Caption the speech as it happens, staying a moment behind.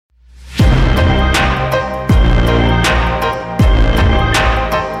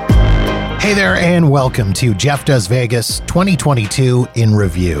Hey there, and welcome to Jeff Does Vegas 2022 in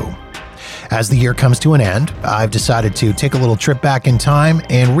Review. As the year comes to an end, I've decided to take a little trip back in time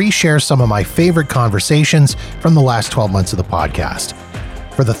and reshare some of my favorite conversations from the last 12 months of the podcast.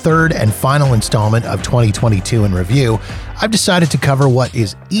 For the third and final installment of 2022 in Review, I've decided to cover what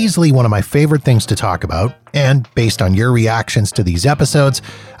is easily one of my favorite things to talk about, and based on your reactions to these episodes,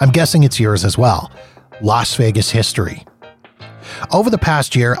 I'm guessing it's yours as well: Las Vegas history. Over the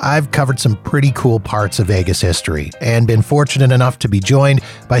past year, I've covered some pretty cool parts of Vegas history and been fortunate enough to be joined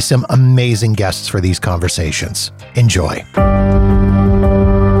by some amazing guests for these conversations. Enjoy.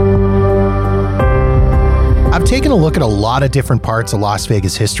 I've taken a look at a lot of different parts of Las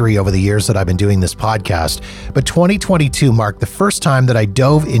Vegas history over the years that I've been doing this podcast, but 2022 marked the first time that I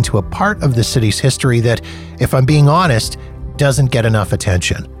dove into a part of the city's history that, if I'm being honest, doesn't get enough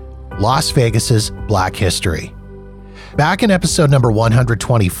attention: Las Vegas's Black history. Back in episode number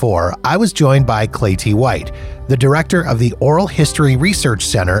 124, I was joined by Clay T. White, the director of the Oral History Research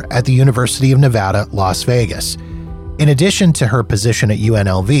Center at the University of Nevada, Las Vegas. In addition to her position at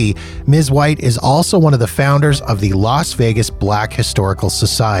UNLV, Ms. White is also one of the founders of the Las Vegas Black Historical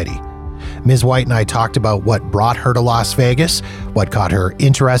Society. Ms. White and I talked about what brought her to Las Vegas, what got her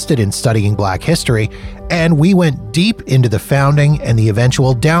interested in studying Black history, and we went deep into the founding and the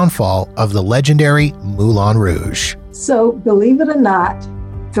eventual downfall of the legendary Moulin Rouge. So, believe it or not,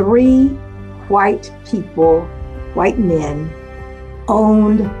 3 white people, white men,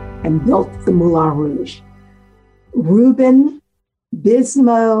 owned and built the Moulin Rouge. Reuben,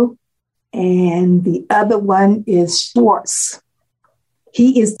 Bismo, and the other one is Schwartz.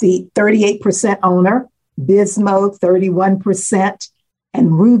 He is the 38% owner, Bismo 31%,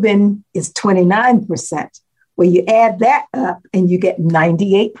 and Reuben is 29%. Well, you add that up and you get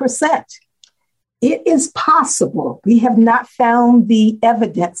 98%. It is possible. We have not found the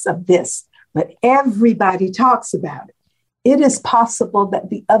evidence of this, but everybody talks about it. It is possible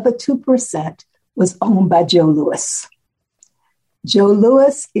that the other 2% was owned by Joe Louis. Joe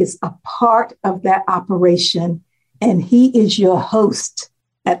Louis is a part of that operation, and he is your host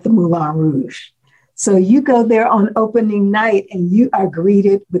at the Moulin Rouge. So you go there on opening night and you are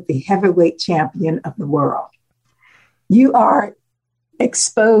greeted with the heavyweight champion of the world. You are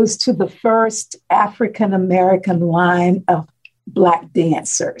exposed to the first African-American line of Black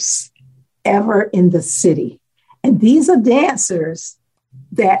dancers ever in the city. And these are dancers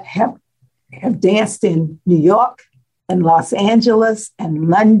that have danced in New York and Los Angeles and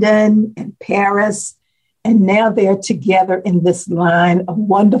London and Paris. And now they're together in this line of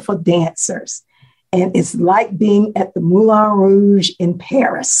wonderful dancers. And it's like being at the Moulin Rouge in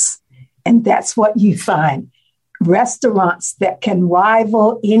Paris. And that's what you find. Restaurants that can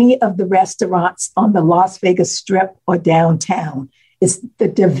rival any of the restaurants on the Las Vegas Strip or downtown. It's the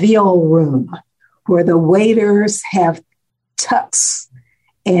DeVille Room, where the waiters have tucks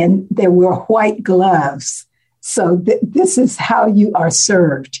and they wear white gloves. So this is how you are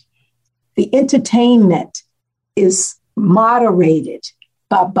served. The entertainment is moderated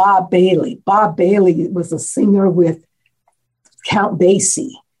by Bob Bailey. Bob Bailey was a singer with Count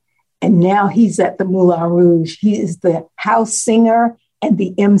Basie. And now he's at the Moulin Rouge. He is the house singer and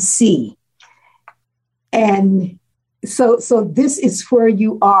the MC. And so this is where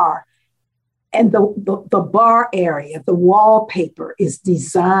you are. And the bar area, the wallpaper is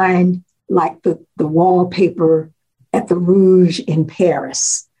designed like the wallpaper at the Rouge in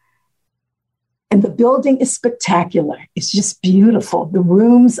Paris. And the building is spectacular. It's just beautiful. The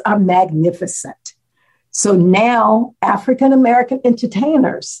rooms are magnificent. So now African-American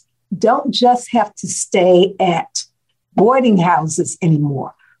entertainers don't just have to stay at boarding houses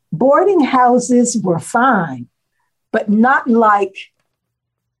anymore. Boarding houses were fine, but not like,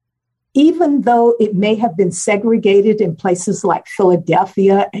 even though it may have been segregated in places like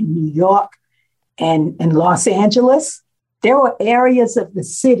Philadelphia and New York and Los Angeles, there were areas of the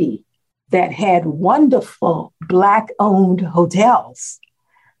city that had wonderful Black-owned hotels.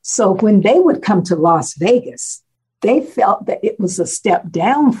 So when they would come to Las Vegas, they felt that it was a step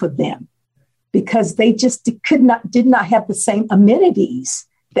down for them because they just did not have the same amenities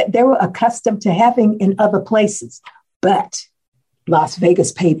that they were accustomed to having in other places. But Las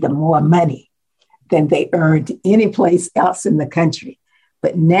Vegas paid them more money than they earned any place else in the country.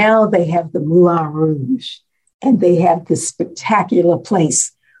 But now they have the Moulin Rouge, and they have this spectacular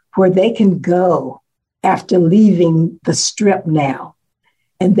place where they can go after leaving the Strip now,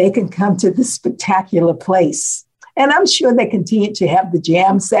 and they can come to this spectacular place. And I'm sure they continue to have the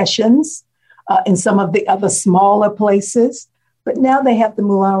jam sessions in some of the other smaller places, but now they have the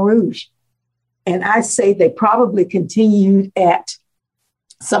Moulin Rouge. And I say they probably continued at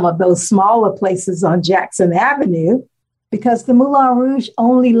some of those smaller places on Jackson Avenue, because the Moulin Rouge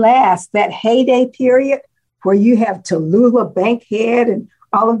only lasts that heyday period where you have Tallulah Bankhead and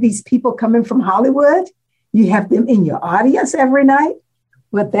all of these people coming from Hollywood. You have them in your audience every night.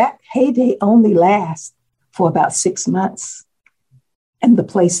 But that heyday only lasts for about 6 months. And the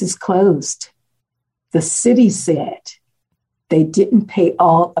place is closed. The city said they didn't pay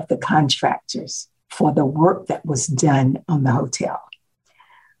all of the contractors for the work that was done on the hotel.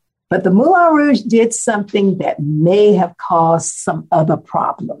 But the Moulin Rouge did something that may have caused some other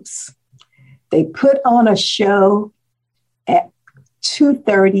problems. They put on a show at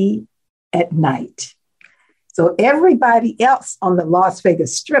 2:30 at night. So everybody else on the Las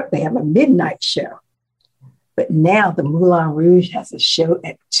Vegas Strip, they have a midnight show. But now the Moulin Rouge has a show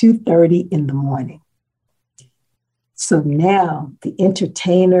at 2:30 in the morning. So now the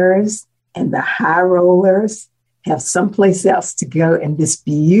entertainers and the high rollers have someplace else to go in this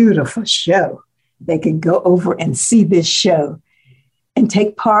beautiful show. They can go over and see this show and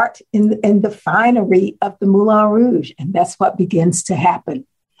take part in the finery of the Moulin Rouge. And that's what begins to happen.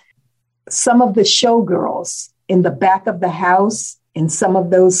 Some of the showgirls in the back of the house, in some of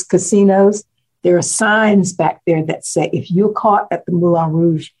those casinos, there are signs back there that say, if you're caught at the Moulin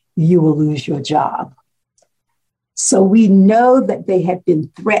Rouge, you will lose your job. So we know that they had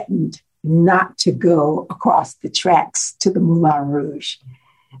been threatened not to go across the tracks to the Moulin Rouge.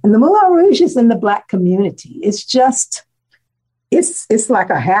 And the Moulin Rouge is in the Black community. It's just, it's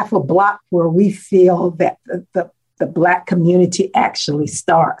like a half a block where we feel that the Black community actually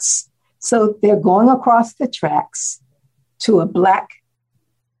starts. So they're going across the tracks to a Black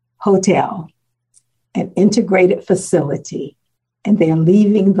hotel, an integrated facility, and they're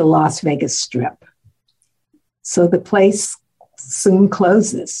leaving the Las Vegas Strip. So the place soon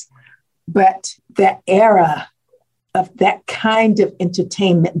closes. But that era of that kind of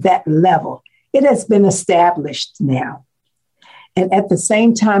entertainment, that level, it has been established now. And at the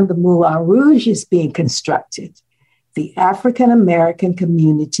same time, the Moulin Rouge is being constructed. The African-American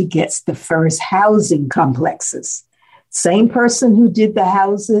community gets the first housing complexes. Same person who did the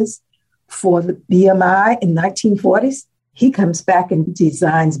houses for the BMI in 1940s, he comes back and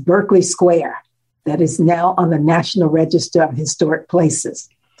designs Berkeley Square that is now on the National Register of Historic Places.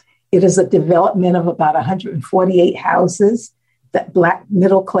 It is a development of about 148 houses that Black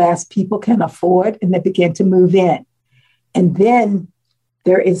middle-class people can afford, and they begin to move in. And then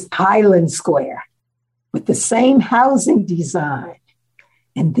there is Highland Square with the same housing design.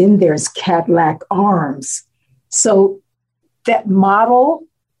 And then there's Cadillac Arms. So that model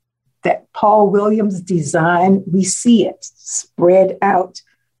that Paul Williams designed, we see it spread out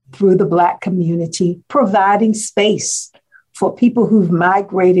through the Black community, providing space for people who've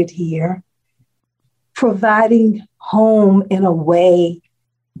migrated here, providing home in a way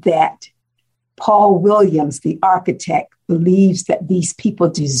that Paul Williams, the architect, believes that these people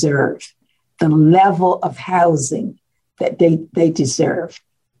deserve, the level of housing that they deserve.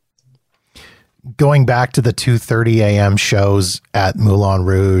 Going back to the 2:30 a.m. shows at Moulin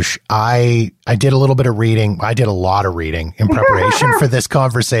Rouge, I did a little bit of reading. I did a lot of reading in preparation for this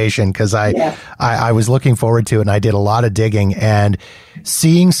conversation because I was looking forward to it, and I did a lot of digging and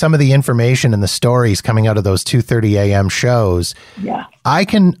seeing some of the information and the stories coming out of those 2:30 a.m. shows. Yeah, I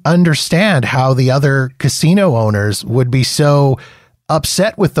can understand how the other casino owners would be so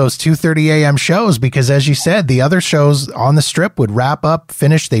upset with those 2:30 a.m. shows because, as you said, the other shows on the Strip would wrap up,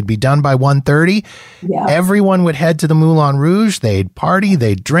 finish, they'd be done by 1:30. Yeah. Everyone would head to the Moulin Rouge. They'd party,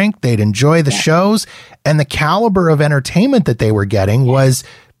 they'd drink, they'd enjoy the shows. And the caliber of entertainment that they were getting was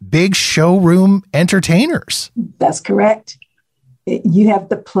big showroom entertainers. That's correct. You have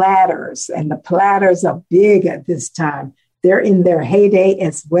the Platters, and the Platters are big at this time. They're in their heyday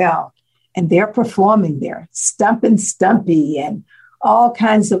as well. And they're performing there. Stumpin' Stumpy and all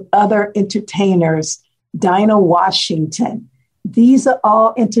kinds of other entertainers, Dinah Washington. These are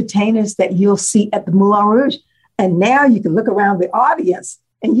all entertainers that you'll see at the Moulin Rouge. And now you can look around the audience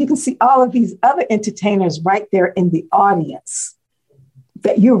and you can see all of these other entertainers right there in the audience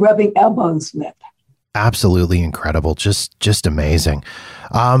that you're rubbing elbows with. Absolutely incredible. Just amazing.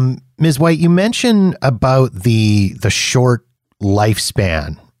 Ms. White, you mentioned about the short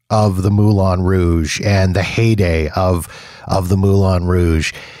lifespan of the Moulin Rouge and the heyday of the Moulin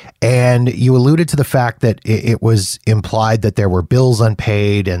Rouge. And you alluded to the fact that it was implied that there were bills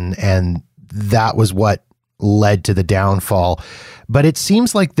unpaid and that was what led to the downfall. But it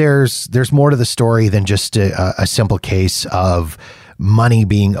seems like there's more to the story than just a simple case of money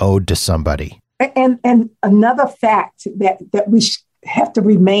being owed to somebody. And another fact that we have to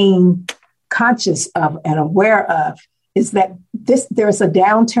remain conscious of and aware of is that there's a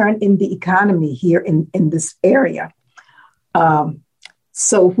downturn in the economy here in this area.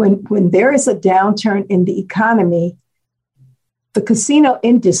 So when there is a downturn in the economy, the casino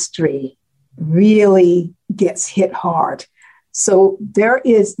industry really gets hit hard. So there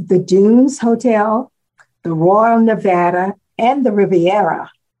is the Dunes Hotel, the Royal Nevada, and the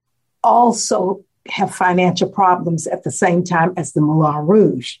Riviera also have financial problems at the same time as the Moulin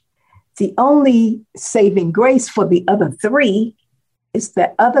Rouge. The only saving grace for the other three is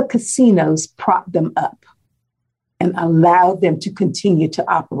that other casinos prop them up and allow them to continue to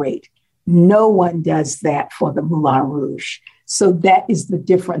operate. No one does that for the Moulin Rouge. So that is the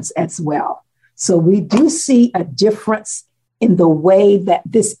difference as well. So we do see a difference in the way that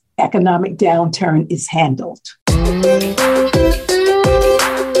this economic downturn is handled.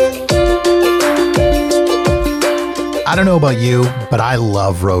 I don't know about you, but I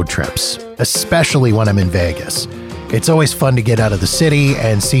love road trips, especially when I'm in Vegas. It's always fun to get out of the city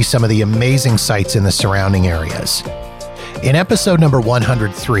and see some of the amazing sights in the surrounding areas. In episode number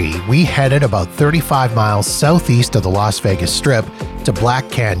 103, we headed about 35 miles southeast of the Las Vegas Strip to Black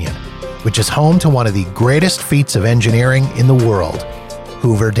Canyon, which is home to one of the greatest feats of engineering in the world,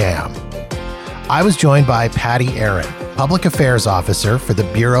 Hoover Dam. I was joined by Patty Aaron, Public Affairs Officer for the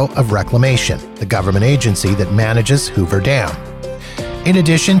Bureau of Reclamation, the government agency that manages Hoover Dam. In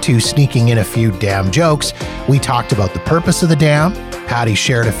addition to sneaking in a few dam jokes, we talked about the purpose of the dam, Patty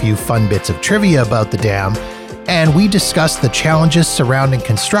shared a few fun bits of trivia about the dam, and we discussed the challenges surrounding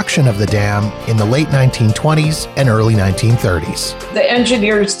construction of the dam in the late 1920s and early 1930s. The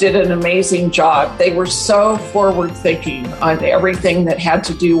engineers did an amazing job. They were so forward-thinking on everything that had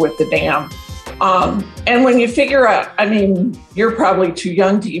to do with the dam. And when you figure out, I mean, you're probably too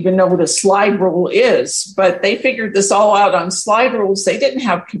young to even know what a slide rule is, but they figured this all out on slide rules. They didn't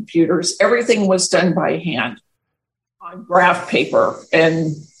have computers. Everything was done by hand on graph paper.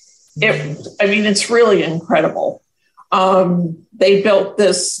 And it's really incredible. They built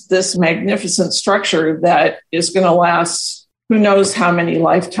this magnificent structure that is going to last who knows how many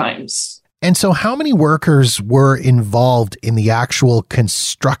lifetimes. And so how many workers were involved in the actual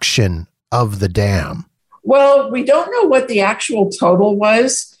construction of the dam? Well, we don't know what the actual total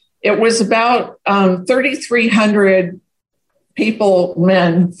was. It was about 3,300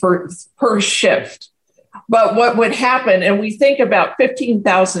 men per shift. But what would happen, and we think about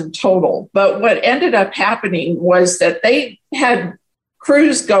 15,000 total, but what ended up happening was that they had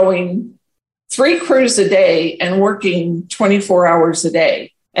crews going 3 crews a day and working 24 hours a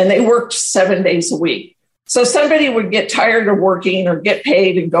day. And they worked 7 days a week. So somebody would get tired of working or get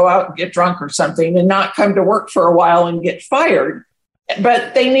paid and go out and get drunk or something and not come to work for a while and get fired.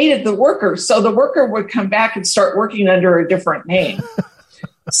 But they needed the worker. So the worker would come back and start working under a different name.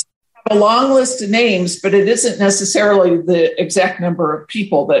 So we have a long list of names, but it isn't necessarily the exact number of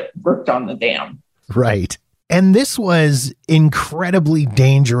people that worked on the dam. Right. And this was incredibly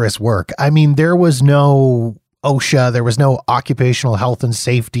dangerous work. I mean, there was no OSHA, there was no occupational health and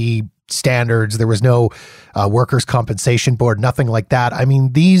safety standards, there was no workers' compensation board, nothing like that. I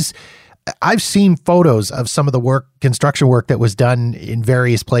mean, I've seen photos of some of the construction work that was done in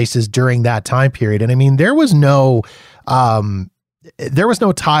various places during that time period. And I mean, there was no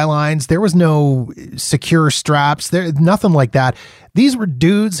tie lines, there was no secure straps, nothing like that. These were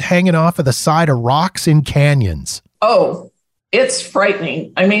dudes hanging off of the side of rocks in canyons. Oh, it's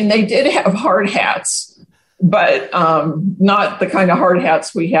frightening. I mean, they did have hard hats, but not the kind of hard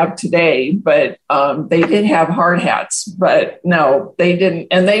hats we have today, but they did have hard hats, but no, they didn't.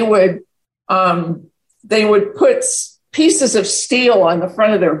 And they would put pieces of steel on the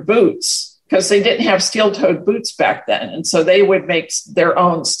front of their boots because they didn't have steel-toed boots back then. And so they would make their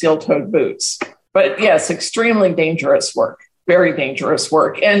own steel-toed boots. But yes, extremely dangerous work, very dangerous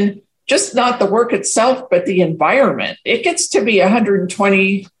work. And just not the work itself, but the environment. It gets to be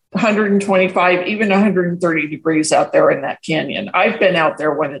 120 125, even 130 degrees out there in that canyon. I've been out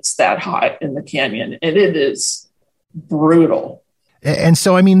there when it's that hot in the canyon, and it is brutal. And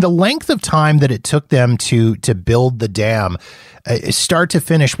so, I mean, the length of time that it took them to build the dam, start to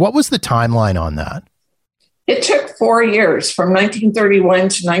finish, what was the timeline on that? It took 4 years, from 1931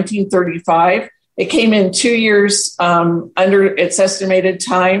 to 1935. It came in 2 years under its estimated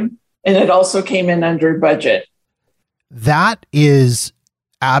time, and it also came in under budget. That is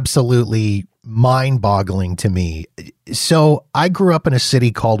absolutely mind-boggling to me. So I grew up in a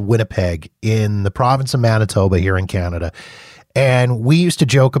city called Winnipeg in the province of Manitoba here in Canada. And we used to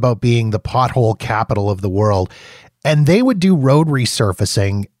joke about being the pothole capital of the world. And they would do road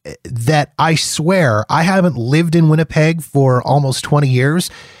resurfacing that I swear I haven't lived in Winnipeg for almost 20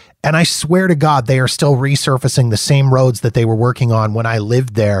 years. And I swear to God, they are still resurfacing the same roads that they were working on when I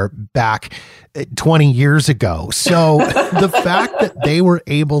lived there back 20 years ago. So the fact that they were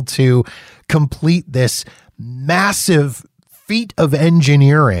able to complete this massive feat of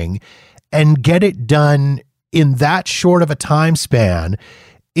engineering and get it done in that short of a time span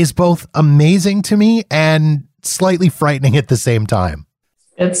is both amazing to me and slightly frightening at the same time.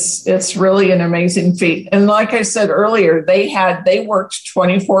 It's really an amazing feat. And like I said earlier, they worked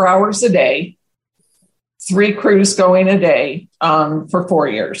 24 hours a day, 3 crews going a day for 4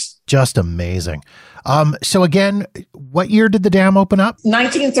 years. Just amazing. So again, what year did the dam open up?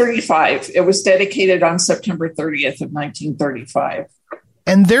 1935. It was dedicated on September 30th of 1935.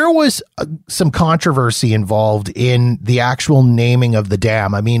 And there was some controversy involved in the actual naming of the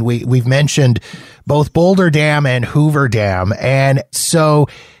dam. I mean, we've mentioned both Boulder Dam and Hoover Dam. And so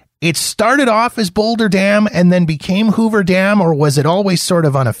it started off as Boulder Dam and then became Hoover Dam, or was it always sort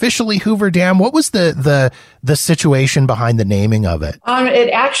of unofficially Hoover Dam? What was the situation behind the naming of it? It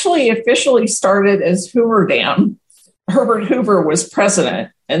actually officially started as Hoover Dam. Herbert Hoover was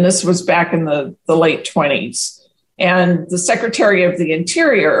president, and this was back in the late 1920s. And the Secretary of the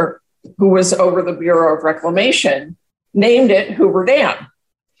Interior, who was over the Bureau of Reclamation, named it Hoover Dam.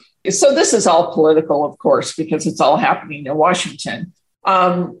 So this is all political, of course, because it's all happening in Washington.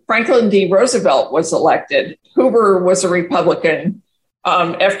 Franklin D. Roosevelt was elected. Hoover was a Republican.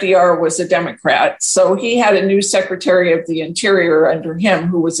 FDR was a Democrat. So he had a new Secretary of the Interior under him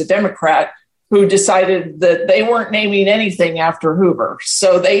who was a Democrat, who decided that they weren't naming anything after Hoover.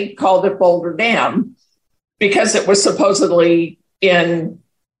 So they called it Boulder Dam, because it was supposedly in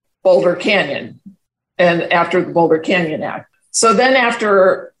Boulder Canyon and after the Boulder Canyon Act. So then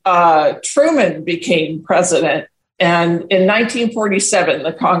after Truman became president, and in 1947,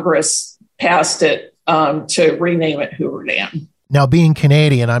 the Congress passed it to rename it Hoover Dam. Now, being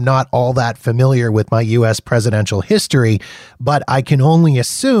Canadian, I'm not all that familiar with my U.S. presidential history, but I can only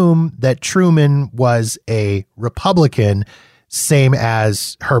assume that Truman was a Republican, same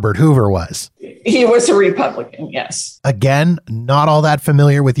as Herbert Hoover was. He was a Republican, yes. Again, not all that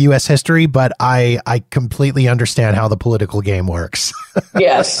familiar with U.S. history, but I completely understand how the political game works.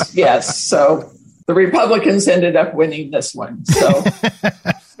 Yes. So the Republicans ended up winning this one. So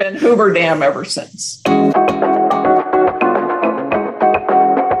it's been Hoover Dam ever since.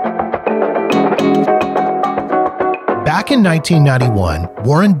 Back in 1991,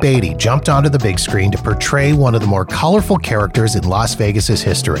 Warren Beatty jumped onto the big screen to portray one of the more colorful characters in Las Vegas's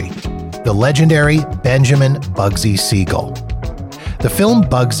history, the legendary Benjamin Bugsy Siegel. The film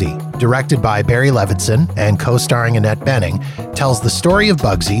Bugsy, directed by Barry Levinson and co-starring Annette Bening, tells the story of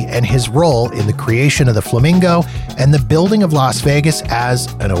Bugsy and his role in the creation of the Flamingo and the building of Las Vegas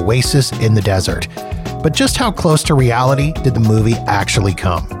as an oasis in the desert. But just how close to reality did the movie actually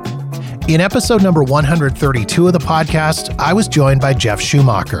come? In episode number 132 of the podcast, I was joined by Jeff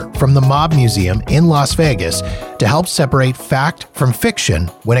Schumacher from the Mob Museum in Las Vegas to help separate fact from fiction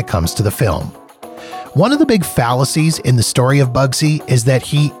when it comes to the film. One of the big fallacies in the story of Bugsy is that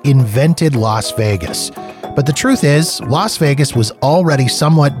he invented Las Vegas. But the truth is, Las Vegas was already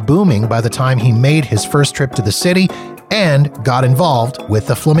somewhat booming by the time he made his first trip to the city and got involved with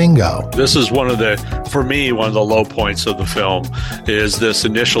the Flamingo. This is for me, one of the low points of the film is this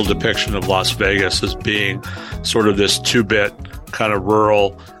initial depiction of Las Vegas as being sort of this two-bit kind of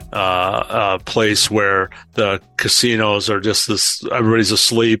rural place where the casinos are just this, everybody's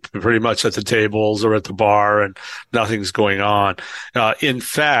asleep pretty much at the tables or at the bar and nothing's going on. In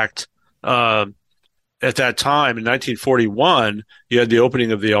fact, at that time, in 1941, you had the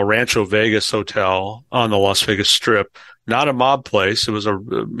opening of the El Rancho Vegas Hotel on the Las Vegas Strip. Not a mob place. It was a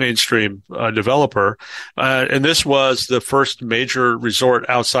mainstream developer. And this was the first major resort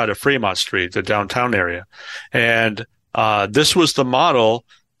outside of Fremont Street, the downtown area. And this was the model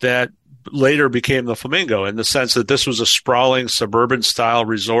that later became the Flamingo, in the sense that this was a sprawling suburban style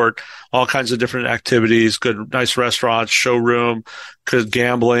resort, all kinds of different activities, good, nice restaurants, showroom, good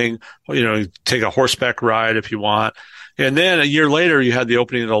gambling, take a horseback ride if you want. And then a year later, you had the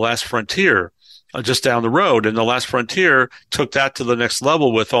opening of the Last Frontier just down the road. And the Last Frontier took that to the next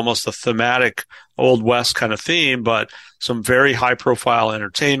level with almost a thematic Old West kind of theme, but some very high profile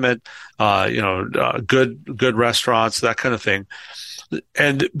entertainment, good restaurants, that kind of thing.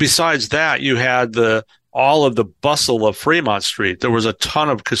 And besides that, you had all of the bustle of Fremont Street. There was a ton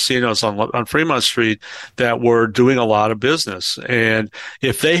of casinos on Fremont Street that were doing a lot of business. And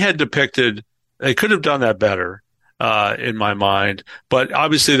if they had depicted, they could have done that better. in my mind. But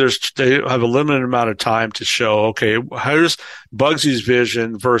obviously they have a limited amount of time to show, okay, here's Bugsy's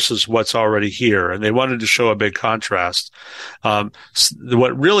vision versus what's already here. And they wanted to show a big contrast.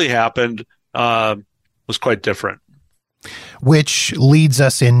 What really happened was quite different. Which leads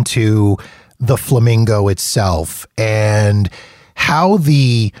us into the Flamingo itself and how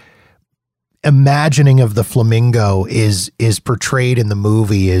the imagining of the Flamingo is portrayed in the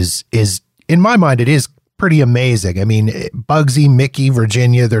movie is in my mind, it is pretty amazing. I mean, Bugsy, Mickey,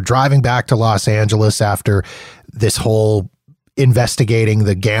 Virginia, they're driving back to Los Angeles after this whole investigating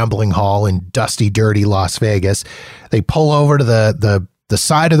the gambling hall in dusty, dirty Las Vegas. They pull over to the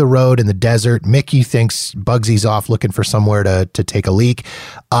side of the road in the desert. Mickey thinks Bugsy's off looking for somewhere to take a leak.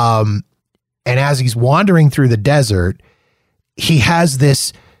 And as he's wandering through the desert, he has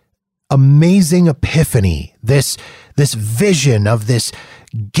this amazing epiphany, this vision of this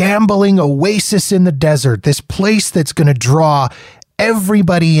gambling oasis in the desert, this place that's going to draw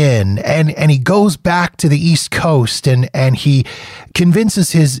everybody in. And he goes back to the East Coast and he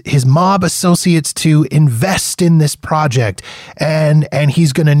convinces his mob associates to invest in this project. And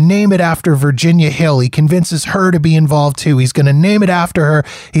he's going to name it after Virginia Hill. He convinces her to be involved too. He's going to name it after her.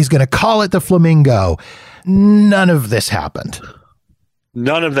 He's going to call it the Flamingo. None of this happened.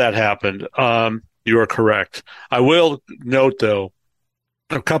 None of that happened. You are correct. I will note, though,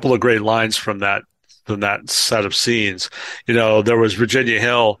 a couple of great lines from that set of scenes. You know, there was Virginia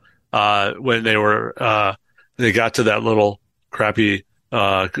Hill when they got to that little crappy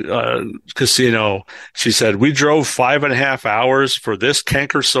casino. She said, "We drove 5.5 hours for this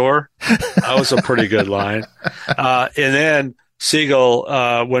canker sore." That was a pretty good line. And then Siegel,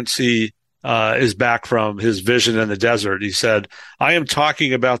 once he is back from his vision in the desert, he said, "I am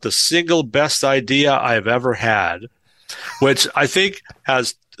talking about the single best idea I've ever had," which I think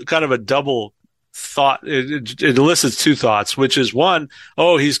has kind of a double thought. It elicits two thoughts, which is one,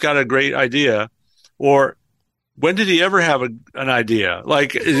 oh, he's got a great idea, or when did he ever have an idea?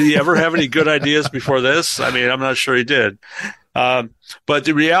 Like, did he ever have any good ideas before this? I mean, I'm not sure he did. But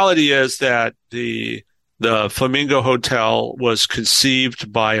the reality is that the Flamingo Hotel was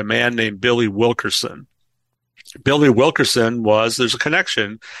conceived by a man named Billy Wilkerson. Billy Wilkerson there's a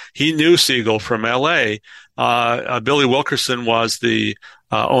connection. He knew Siegel from L.A. Billy Wilkerson was the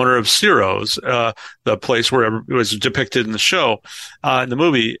owner of Ciro's, the place where it was depicted in the show, in the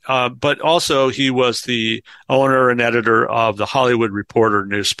movie. But also he was the owner and editor of the Hollywood Reporter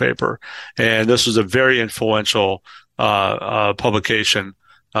newspaper. And this was a very influential publication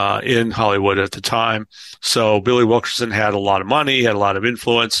in Hollywood at the time. So Billy Wilkerson had a lot of money, had a lot of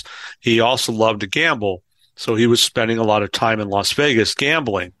influence. He also loved to gamble. So he was spending a lot of time in Las Vegas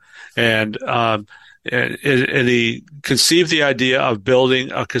gambling. And he conceived the idea of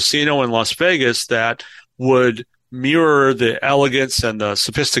building a casino in Las Vegas that would mirror the elegance and the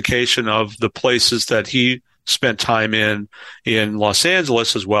sophistication of the places that he spent time in Los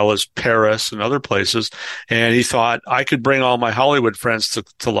Angeles, as well as Paris and other places. And he thought, I could bring all my Hollywood friends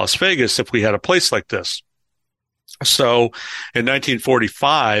to Las Vegas if we had a place like this. So in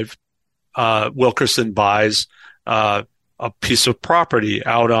 1945, Wilkerson buys a piece of property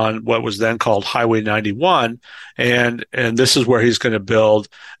out on what was then called Highway 91. And this is where he's going to build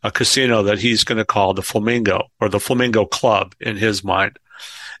a casino that he's going to call the Flamingo, or the Flamingo Club in his mind.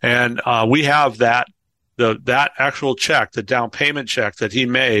 And we have that actual check, the down payment check that he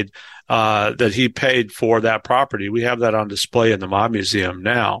made, that he paid for that property. We have that on display in the Mob Museum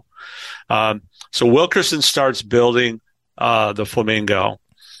now. So Wilkerson starts building the Flamingo,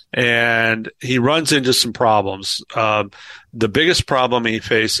 and he runs into some problems. The biggest problem he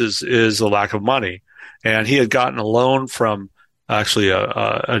faces is the lack of money. And he had gotten a loan from actually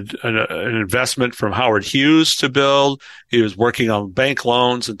an investment from Howard Hughes to build. He was working on bank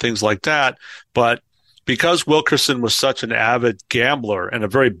loans and things like that. But because Wilkerson was such an avid gambler, and a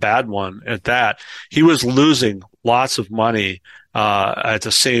very bad one at that, he was losing lots of money at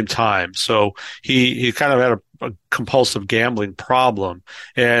the same time. So he kind of had a compulsive gambling problem.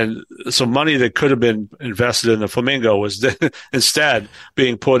 And so money that could have been invested in the Flamingo was instead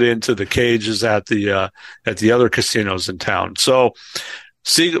being put into the cages at the other casinos in town. So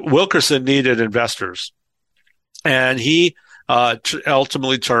Wilkerson needed investors, and he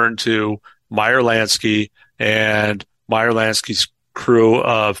ultimately turned to Meyer Lansky and Meyer Lansky's crew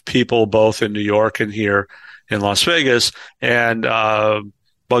of people, both in New York and here in Las Vegas. And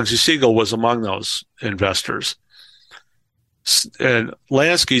Bugsy Siegel was among those investors. And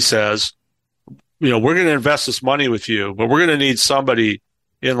Lansky says, we're going to invest this money with you, but we're going to need somebody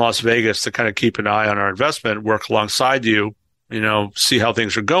in Las Vegas to kind of keep an eye on our investment, work alongside you see how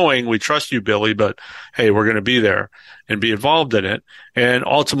things are going. We trust you, Billy, but hey, we're going to be there and be involved in it. And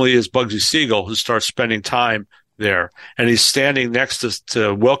ultimately it's Bugsy Siegel who starts spending time there. And he's standing next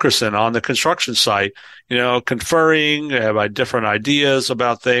to Wilkerson on the construction site, conferring, have different ideas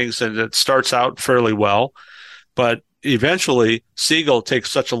about things. And it starts out fairly well. But eventually Siegel takes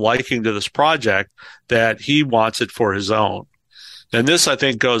such a liking to this project that he wants it for his own. And this, I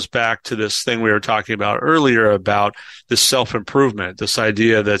think, goes back to this thing we were talking about earlier about this self-improvement, this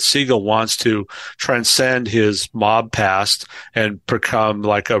idea that Siegel wants to transcend his mob past and become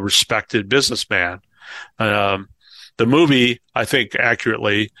like a respected businessman. The movie, I think,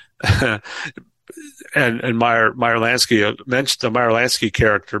 accurately, and Meyer Lansky mentioned, the Meyer Lansky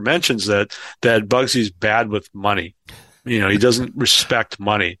character mentions that Bugsy's bad with money. He doesn't respect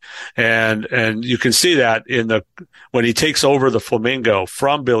money. And you can see that when he takes over the Flamingo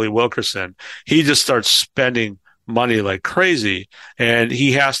from Billy Wilkerson, he just starts spending money like crazy, and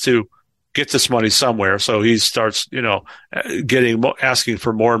he has to get this money somewhere. So he starts, asking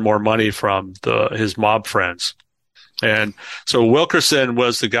for more and more money from his mob friends. And so Wilkerson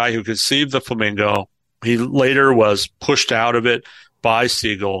was the guy who conceived the Flamingo. He later was pushed out of it by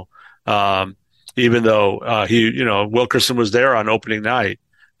Siegel. Even though Wilkerson was there on opening night,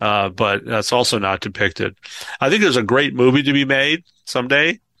 but that's also not depicted. I think there's a great movie to be made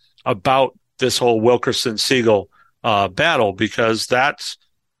someday about this whole Wilkerson-Siegel battle, because that's,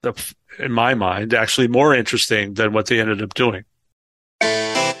 in my mind, actually more interesting than what they ended up doing.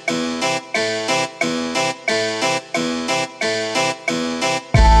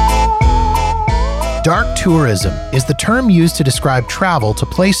 Dark tourism is the term used to describe travel to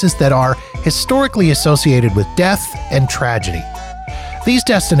places that are historically associated with death and tragedy. These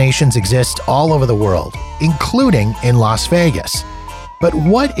destinations exist all over the world, including in Las Vegas. But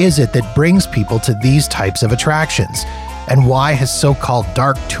what is it that brings people to these types of attractions? And why has so-called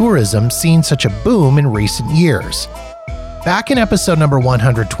dark tourism seen such a boom in recent years? Back in episode number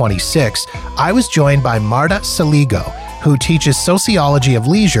 126, I was joined by Marta Saligo, who teaches sociology of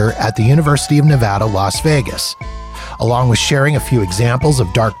leisure at the University of Nevada, Las Vegas. Along with sharing a few examples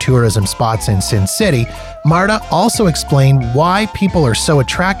of dark tourism spots in Sin City, Marta also explained why people are so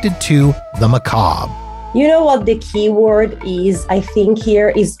attracted to the macabre. You know what the key word is, I think, here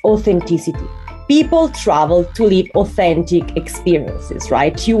is authenticity. People travel to live authentic experiences,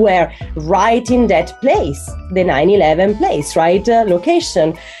 right? You were right in that place, the 9/11 place, right?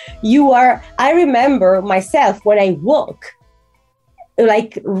 Location. I remember myself when I walk,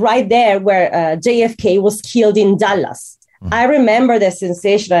 like right there where JFK was killed in Dallas. Mm-hmm. I remember the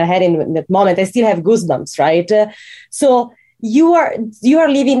sensation I had in that moment. I still have goosebumps, right? So you are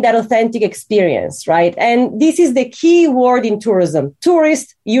living that authentic experience, right? And this is the key word in tourism.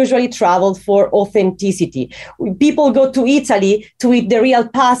 Tourists usually travel for authenticity. People go to Italy to eat the real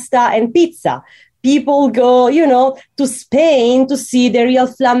pasta and pizza. People go, to Spain to see the real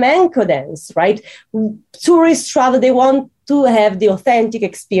flamenco dance, right? Tourists travel, they want to have the authentic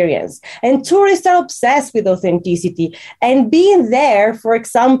experience. And tourists are obsessed with authenticity. And being there, for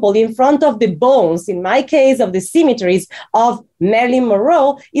example, in front of the bones, in my case, of the cemeteries of Marilyn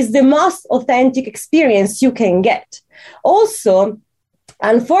Monroe, is the most authentic experience you can get. Also,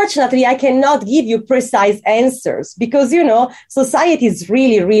 unfortunately, I cannot give you precise answers because, society is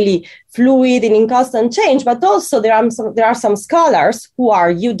really, really fluid and in constant change. But also there are some scholars who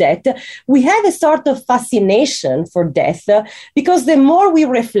argue that we have a sort of fascination for death because the more we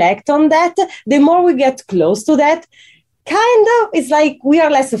reflect on that, the more we get close to that. Kind of, it's like we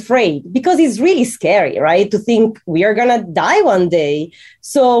are less afraid because it's really scary, right? To think we are going to die one day.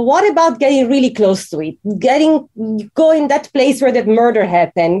 So what about getting really close to it? Go in that place where that murder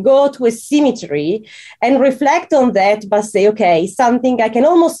happened, go to a cemetery and reflect on that, but say, okay, something I can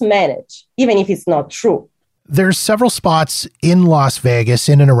almost manage, even if it's not true. There's several spots in Las Vegas,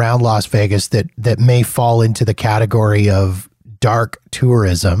 in and around Las Vegas, that may fall into the category of dark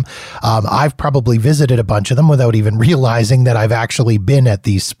tourism. I've probably visited a bunch of them without even realizing that I've actually been at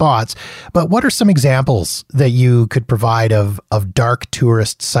these spots. But what are some examples that you could provide of dark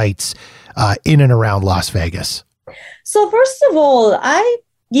tourist sites in and around Las Vegas? So first of all, I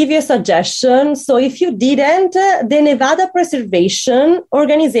give you a suggestion. So if you didn't, the Nevada Preservation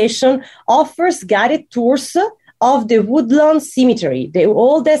Organization offers guided tours of the Woodlawn Cemetery, the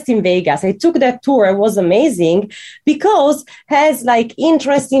oldest in Vegas. I took that tour. It was amazing because it has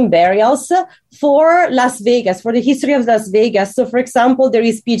interesting burials for Las Vegas, for the history of Las Vegas. So, for example, there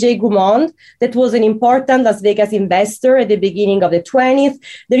is P.J. Goumond, that was an important Las Vegas investor at the beginning of the 20th.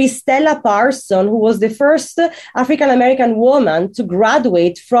 There is Stella Parson, who was the first African-American woman to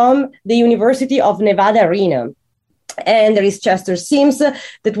graduate from the University of Nevada, Reno. And there is Chester Sims,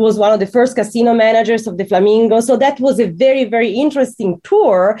 that was one of the first casino managers of the Flamingo. So that was a very, very interesting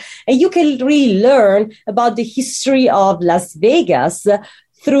tour. And you can really learn about the history of Las Vegas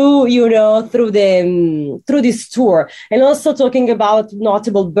through this tour. And also talking about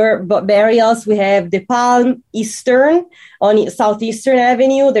notable burials, we have the Palm Eastern on Southeastern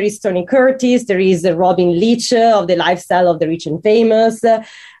Avenue. There is Tony Curtis. There is Robin Leach of The Lifestyle of the Rich and Famous.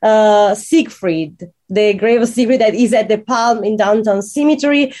 Siegfried, the grave of Siegfried, that is at the Palm in Downtown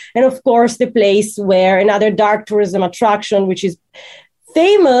Cemetery. And of course, the place where another dark tourism attraction, which is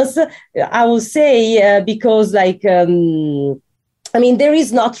famous, I will say, because there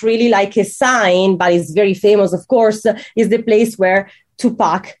is not really like a sign, but it's very famous, of course, is the place where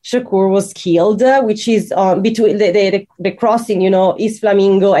Tupac Shakur was killed, which is between the crossing, East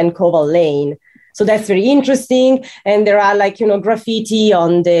Flamingo and Koval Lane. So that's very interesting. And there are graffiti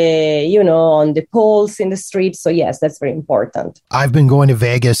on the poles in the street. So yes, that's very important. I've been going to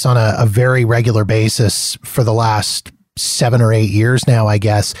Vegas on a very regular basis for the last 7 or 8 years now, I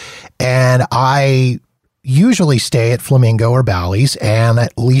guess. And I usually stay at Flamingo or Bally's, and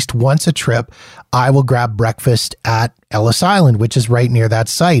at least once a trip, I will grab breakfast at Ellis Island, which is right near that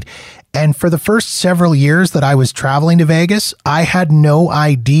site. And for the first several years that I was traveling to Vegas, I had no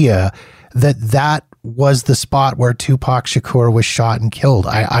idea that was the spot where Tupac Shakur was shot and killed.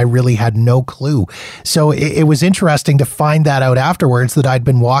 I really had no clue. So it was interesting to find that out afterwards, that I'd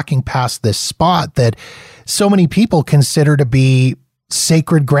been walking past this spot that so many people consider to be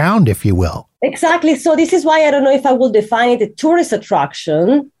sacred ground, if you will. Exactly. So this is why I don't know if I will define it a tourist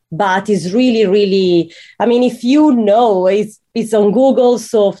attraction, but it's really, really, if you know, it's on Google.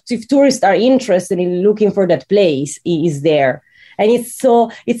 So if tourists are interested in looking for that place, it is there. And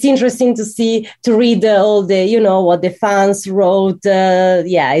it's interesting to read all the, what the fans wrote.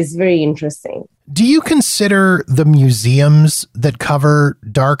 It's very interesting. Do you consider the museums that cover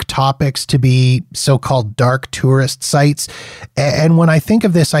dark topics to be so-called dark tourist sites? And when I think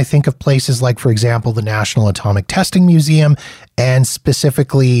of this, I think of places like, for example, the National Atomic Testing Museum and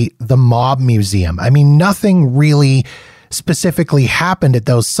specifically the Mob Museum. Nothing really specifically happened at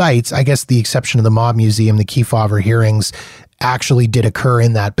those sites. I guess the exception of the Mob Museum, the Kefauver hearings actually did occur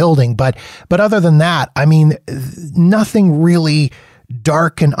in that building. But other than that, nothing really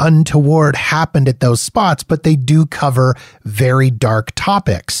dark and untoward happened at those spots, but they do cover very dark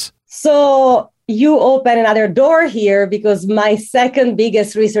topics. So you open another door here, because my second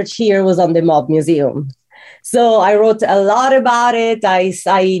biggest research here was on the Mob Museum. So I wrote a lot about it.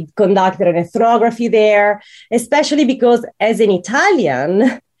 I conducted an ethnography there, especially because as an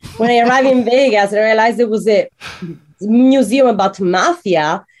Italian, when I arrived in Vegas and I realized there was a museum about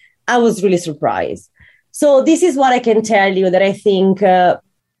mafia, I was really surprised. So this is what I can tell you, that I think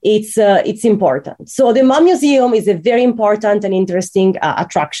it's important. So the Mob Museum is a very important and interesting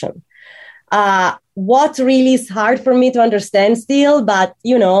attraction. What really is hard for me to understand still, but,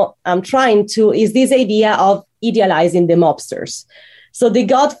 I'm trying to, is this idea of idealizing the mobsters. So The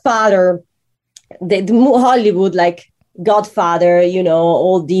Godfather, the Hollywood, Godfather,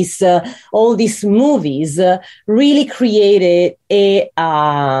 all these movies really created a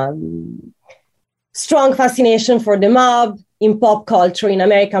strong fascination for the mob in pop culture, in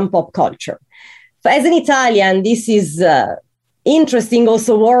American pop culture. But as an Italian, this is interesting,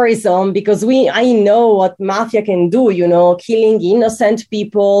 also worrisome, because I know what mafia can do, killing innocent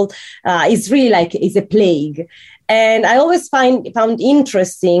people is really is a plague. And I always found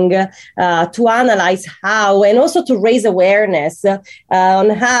interesting to analyze how, and also to raise awareness on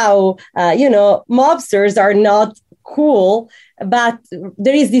how, mobsters are not cool, but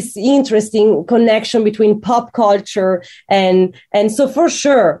there is this interesting connection between pop culture and so for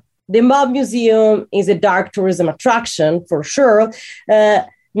sure, the Mob Museum is a dark tourism attraction, for sure.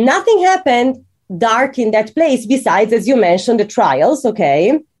 Nothing happened dark in that place besides, as you mentioned, the trials,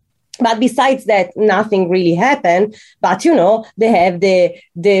 okay? But besides that, nothing really happened. But, they have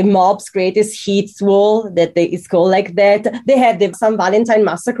the mob's greatest hits wall, it's called like that. They have the San Valentine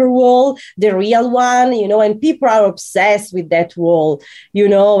Massacre wall, the real one, and people are obsessed with that wall.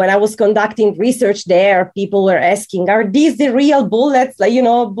 When I was conducting research there, people were asking, are these the real bullets?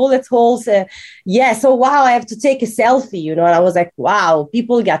 Bullet holes? Yes. Oh, wow, I have to take a selfie, and I was like, wow,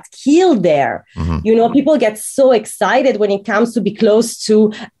 people got killed there. Mm-hmm. People get so excited when it comes to be close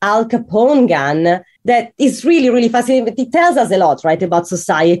to Al Capone gun. That is really, really fascinating. But it tells us a lot, right, about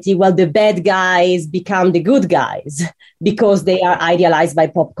society. Well, the bad guys become the good guys because they are idealized by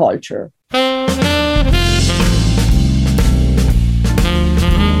pop culture.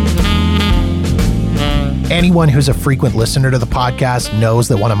 Anyone who's a frequent listener to the podcast knows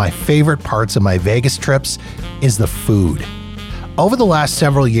that one of my favorite parts of my Vegas trips is the food. Over the last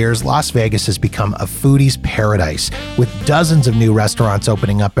several years, Las Vegas has become a foodie's paradise, with dozens of new restaurants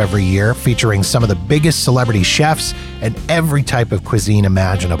opening up every year, featuring some of the biggest celebrity chefs and every type of cuisine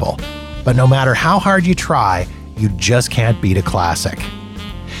imaginable. But no matter how hard you try, you just can't beat a classic.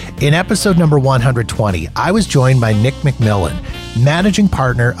 In episode number 120, I was joined by Nick McMillan, managing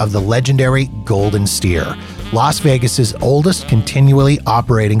partner of the legendary Golden Steer, Las Vegas's oldest continually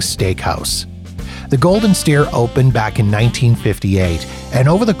operating steakhouse. The Golden Steer opened back in 1958, and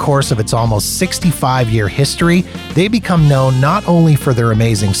over the course of its almost 65-year history, they become known not only for their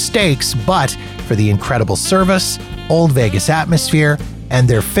amazing steaks, but for the incredible service, old Vegas atmosphere, and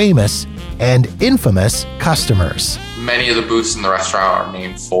their famous and infamous customers. Many of the booths in the restaurant are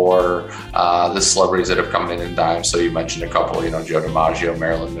named for the celebrities that have come in and dined. So you mentioned a couple, Joe DiMaggio,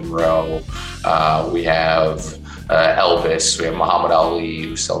 Marilyn Monroe. We have Elvis, we have Muhammad Ali,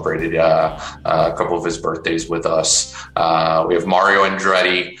 who celebrated a couple of his birthdays with us. We have Mario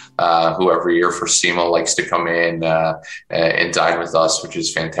Andretti, who every year for SEMA likes to come in and dine with us, which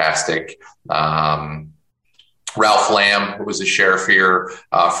is fantastic. Ralph Lamb, who was a sheriff here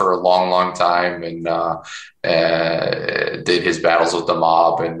for a long, long time, and did his battles with the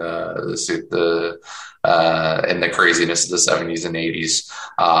mob and the craziness of the 70s and 80s.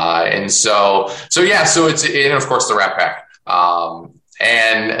 So it's, and of course the Rat Pack.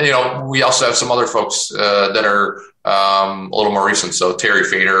 And, we also have some other folks that are a little more recent. So Terry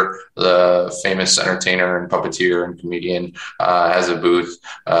Fader, the famous entertainer and puppeteer and comedian, has a booth.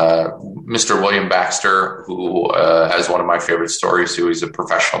 Mr. William Baxter, who has one of my favorite stories, who is a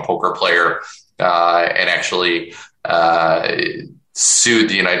professional poker player and actually sued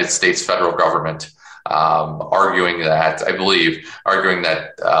the United States federal government, arguing that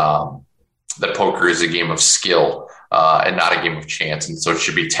that poker is a game of skill and not a game of chance, and so it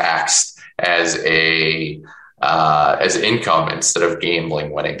should be taxed as income instead of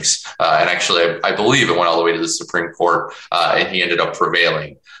gambling winnings. And actually, I believe it went all the way to the Supreme Court, and he ended up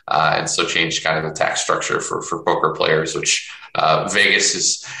prevailing, and so changed kind of the tax structure for poker players, which Vegas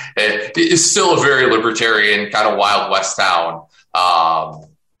is still a very libertarian kind of Wild West town.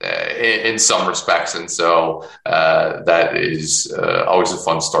 In some respects. And so that is always a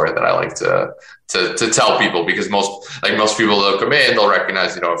fun story that I like to tell people, because most people that'll come in, they'll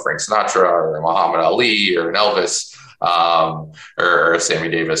recognize, Frank Sinatra or Muhammad Ali or an Elvis or Sammy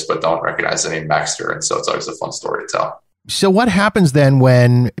Davis, but don't recognize the name Baxter. And so it's always a fun story to tell. So what happens then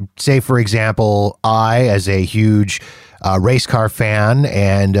when, say, for example, I, as a huge race car fan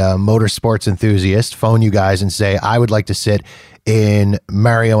and motorsports enthusiast, phone you guys and say, I would like to sit in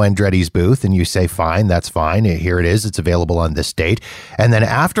Mario Andretti's booth, and you say, fine, that's fine. Here it is. It's available on this date. And then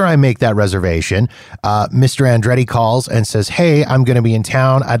after I make that reservation, Mr. Andretti calls and says, hey, I'm going to be in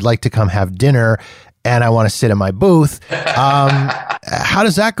town. I'd like to come have dinner, and I want to sit in my booth. How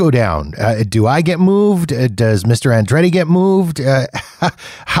does that go down? Do I get moved? Does Mr. Andretti get moved?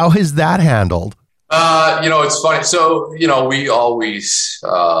 How is that handled? It's funny. So, we always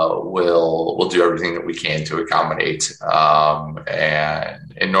will do everything that we can to accommodate.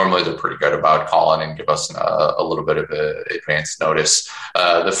 And normally they're pretty good about calling and give us a little bit of advance notice.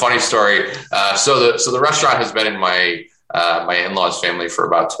 The funny story, so the restaurant has been in my in-laws family for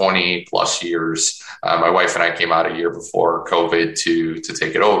about 20 plus years. My wife and I came out a year before COVID to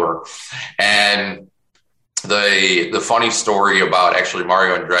take it over. And the funny story about actually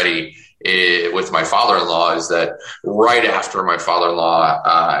Mario Andretti with my father-in-law is that right after my father-in-law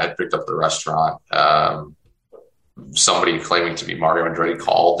had picked up the restaurant, somebody claiming to be Mario Andretti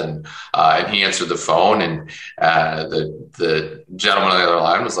called, and he answered the phone, and the gentleman on the other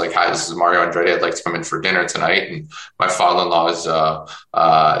line was like, hi, this is Mario Andretti. I'd like to come in for dinner tonight. And my father-in-law is, a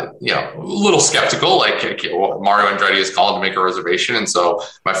little skeptical, like Mario Andretti is calling to make a reservation. And so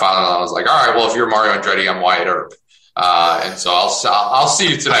my father-in-law was like, all right, well, if you're Mario Andretti, I'm Wyatt Earp. And so I'll see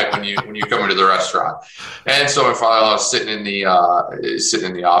you tonight when you come into the restaurant. And so my father-in-law was sitting in the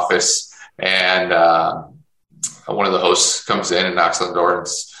office, and one of the hosts comes in and knocks on the door and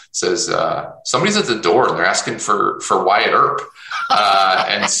says, somebody's at the door and they're asking for Wyatt Earp.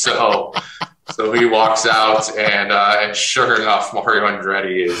 And so he walks out, and sure enough, Mario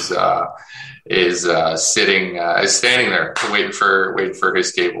Andretti is standing there waiting for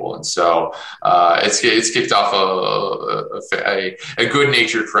his table. And so it's kicked off a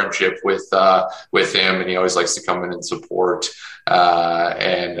good-natured friendship with him, and he always likes to come in and support.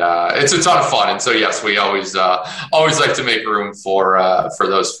 And it's a ton of fun. And so, yes, we always like to make room for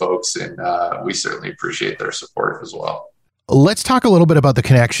those folks, and we certainly appreciate their support as well. Let's talk a little bit about the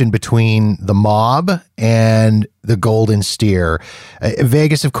connection between the mob and the Golden Steer.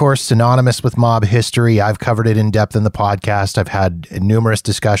 Vegas, of course, synonymous with mob history. I've covered it in depth in the podcast. I've had numerous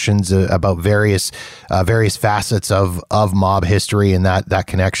discussions about various facets of mob history and that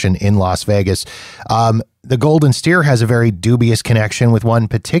connection in Las Vegas. The Golden Steer has a very dubious connection with one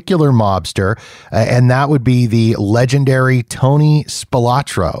particular mobster, and that would be the legendary Tony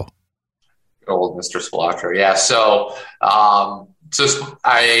Spilotro. Old Mr. Spilotro. Yeah. So,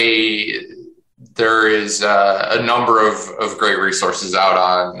 there is a number of great resources out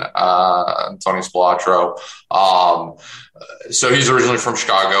on Tony Spilotro. So he's originally from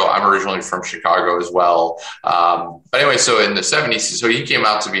Chicago. I'm originally from Chicago as well. But anyway, so in the 70s, so he came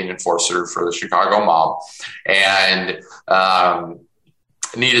out to be an enforcer for the Chicago mob, and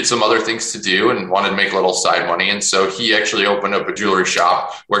needed some other things to do and wanted to make a little side money. And so he actually opened up a jewelry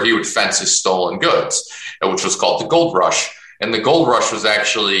shop where he would fence his stolen goods, which was called the Gold Rush. And the Gold Rush was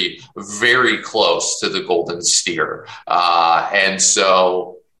actually very close to the Golden Steer. And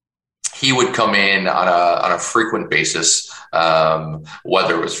so he would come in on a frequent basis,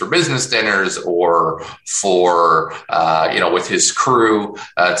 whether it was for business dinners or for, with his crew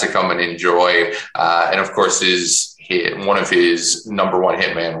to come and enjoy. And of course, one of his number one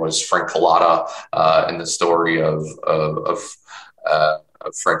hitman was Frank Collada, and the story of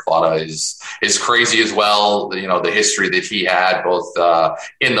Frank Collada is crazy as well. The history that he had both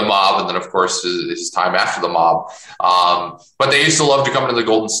in the mob and then, of course, his time after the mob. But they used to love to come into the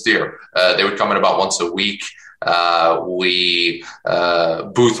Golden Steer. They would come in about once a week. Booth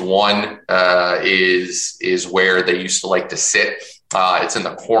 1 is where they used to like to sit. It's in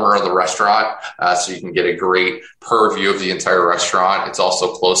the corner of the restaurant, so you can get a great purview of the entire restaurant. It's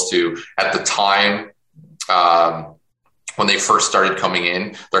also close to, at the time, when they first started coming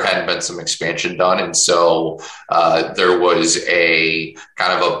in, there hadn't been some expansion done. And so there was a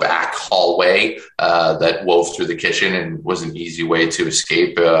kind of a back hallway that wove through the kitchen and was an easy way to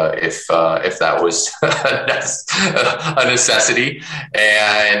escape if that was a necessity.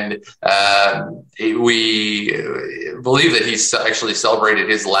 And we believe that he actually celebrated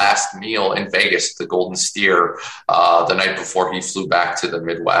his last meal in Vegas, the Golden Steer, the night before he flew back to the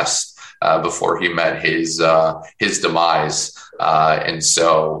Midwest. Before he met his demise. And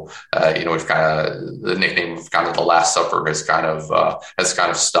so, we've kind of, the nickname of kind of the Last Supper has kind of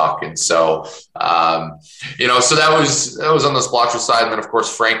stuck. And so, so that was on the Spilotro side. And then of course,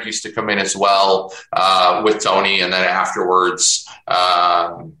 Frank used to come in as well, with Tony, and then afterwards,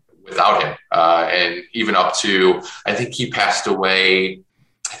 without him, and even up to, I think he passed away,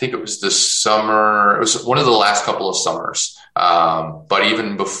 I think it was this summer. It was one of the last couple of summers. But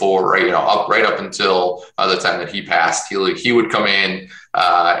even before, right up until the time that he passed, he would come in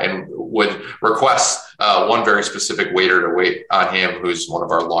and would request one very specific waiter to wait on him, who's one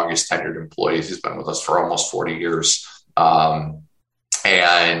of our longest tenured employees. He's been with us for almost 40 years. And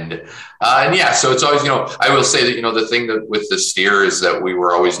yeah, so it's always, I will say that, the thing that with the Steer is that we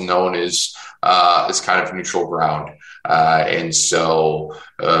were always known as kind of neutral ground. And so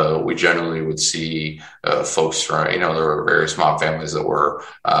we generally would see folks from, there were various mob families that were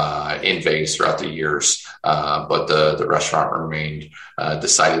in Vegas throughout the years, but the restaurant remained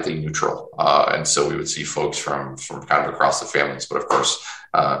decidedly neutral. And so we would see folks from kind of across the families, but of course,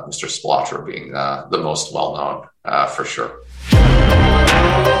 Mr. Spilotro being the most well-known for sure.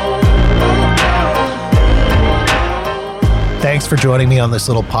 Thanks for joining me on this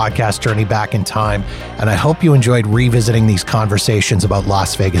little podcast journey back in time, and I hope you enjoyed revisiting these conversations about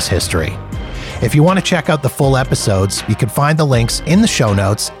Las Vegas history. If you want to check out the full episodes, you can find the links in the show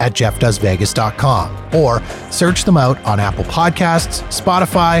notes at jeffdoesvegas.com, or search them out on Apple Podcasts,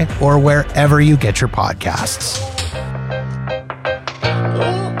 Spotify, or wherever you get your podcasts.